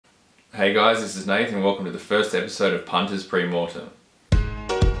Hey guys, this is Nath and welcome to the first episode of Punters Pre-mortem.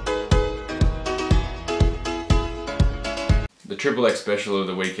 The Triple X special of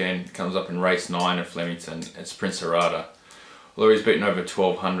the weekend comes up in race 9 at Flemington. It's Prince Harada. Although he's beaten over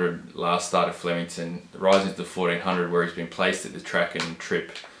 1200 last start at Flemington, rising to the 1400 where he's been placed at the track and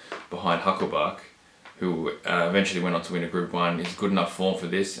trip behind Hucklebuck, who eventually went on to win a Group 1, is good enough form for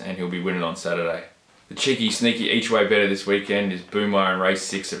this and he'll be winning on Saturday. The cheeky, sneaky each way better this weekend is Boomwa in race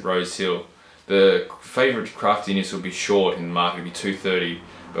 6 at Rosehill. The favourite craftiness will be short in the market, it'll be 230,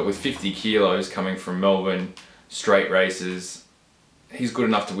 but with 50 kilos coming from Melbourne, straight races, he's good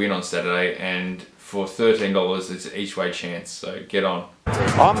enough to win on Saturday, and for $13 it's an each way chance, so get on.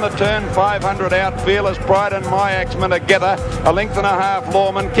 On the turn, 500 out, Fearless Pride and My Axeman together, a length and a half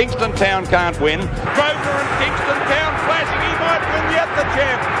Lawman. Kingston Town can't win. Grosvenor and Kingston Town flashing, he might win yet the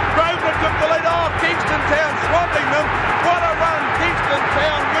champ. Grosvenor took the lead off, Kingston Town swamping them. What a run, Kingston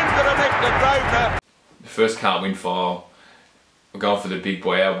Town wins it next to Grosvenor. The first can't win file, we're going for the big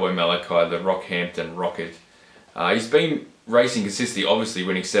boy, our boy Malachi, the Rockhampton Rocket. He's been racing consistently, obviously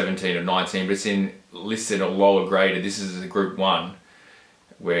winning 17 of 19, but it's in listed a lower grade. This is a Group 1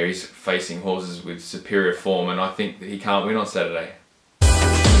 where he's facing horses with superior form, and I think that he can't win on Saturday.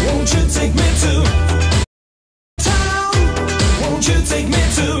 Won't you take me to town? Won't you take me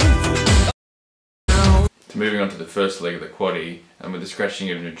to... Moving on to the first leg of the Quaddie, and with the scratching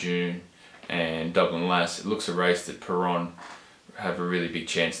of Najun and Dublin Lass, it looks a race that Perron have a really big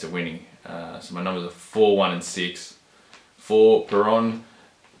chance to winning. So my numbers are 4, 1 and 6. 4, Perron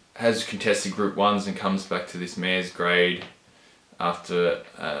has contested Group 1s and comes back to this mare's grade after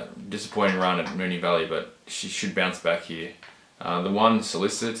a disappointing run at Moonee Valley, but she should bounce back here. The 1,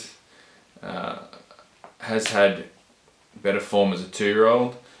 Solicit, has had better form as a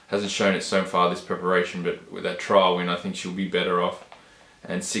 2-year-old, hasn't shown it so far this preparation, but with that trial win I think she'll be better off.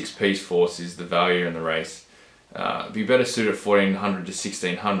 And 6, Peace Force is the value in the race. Be better suited at 1400 to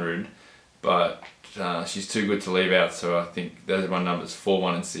 1600, but she's too good to leave out, so I think those are my numbers, 4,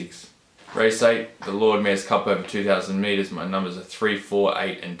 1 and 6. Race 8, the Lord Mayor's Cup over 2000 metres, my numbers are 3, 4,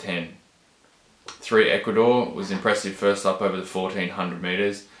 8 and 10. 3, Ecuador was impressive first up over the 1400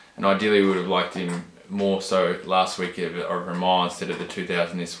 metres, and ideally we would have liked him more so last week over a mile instead of the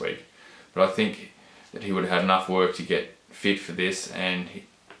 2000 this week. But I think that he would have had enough work to get fit for this, and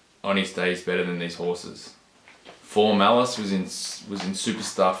on his day he's better than these horses. 4, Malice was in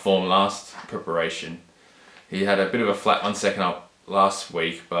superstar form last preparation. He had a bit of a flat 1 second up last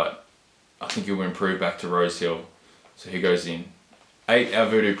week, but I think he'll improve back to Rosehill, so he goes in. 8, Our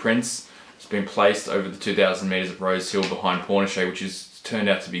Voodoo Prince has been placed over the 2000 metres at Rosehill behind Pornichet, which has turned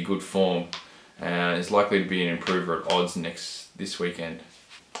out to be good form and is likely to be an improver at odds this weekend.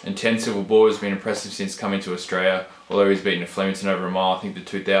 And 10, Silver Boar has been impressive since coming to Australia. Although he's beaten a Flemington over a mile, I think the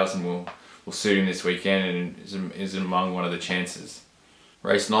 2000 will suit him this weekend and is among one of the chances.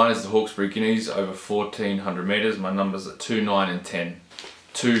 Race 9 is the Hawkesbury Guineas over 1400 metres. My numbers are 2, 9 and 10.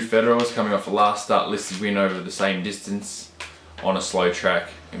 2, Federals coming off a last start listed win over the same distance on a slow track,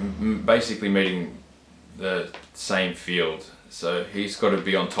 and basically meeting the same field. So he's got to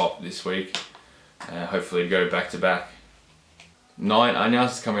be on top this week, hopefully to go back to back. 9,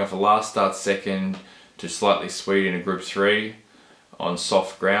 Anyas is coming off a last start second to Slightly Sweet in a Group 3 on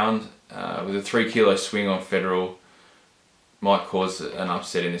soft ground. With a 3 kilo swing on Federal, might cause an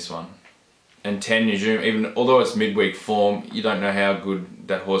upset in this one. And 10, Najum, even although it's midweek form, you don't know how good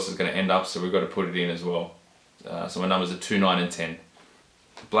that horse is going to end up, so we've got to put it in as well. So my numbers are 2, 9 and 10.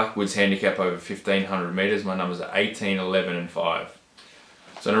 Blackwood's handicap over 1500 metres, my numbers are 18, 11 and 5.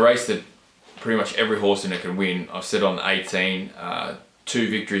 So in a race that pretty much every horse in it can win, I've set on 18, 2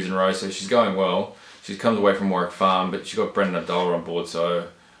 victories in a row, so she's going well. She comes away from Warwick Farm, but she's got Brendan Abdullah on board, so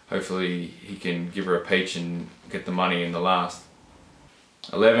hopefully he can give her a peach and get the money in the last.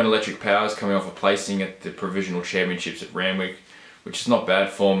 11, Electric Powers coming off a placing at the Provisional Championships at Randwick, which is not bad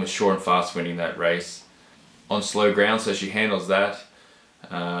form, is sure and fast winning that race. On slow ground, so she handles that.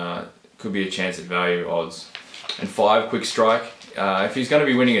 Could be a chance at value odds. And 5, Quick Strike. If he's going to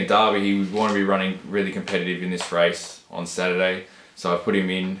be winning a derby, he would want to be running really competitive in this race on Saturday. So I put him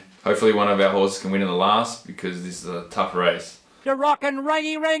in. Hopefully one of our horses can win in the last, because this is a tough race. The Rockin'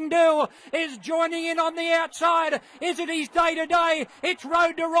 Rangy Rangdoo is joining in on the outside. Is it his day today? It's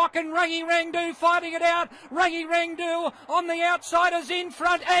Road to Rockin' Rangy Rangdoo fighting it out. Rangy Rangdoo on the outside is in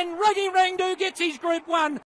front, and Rangy Rangdoo gets his Group 1.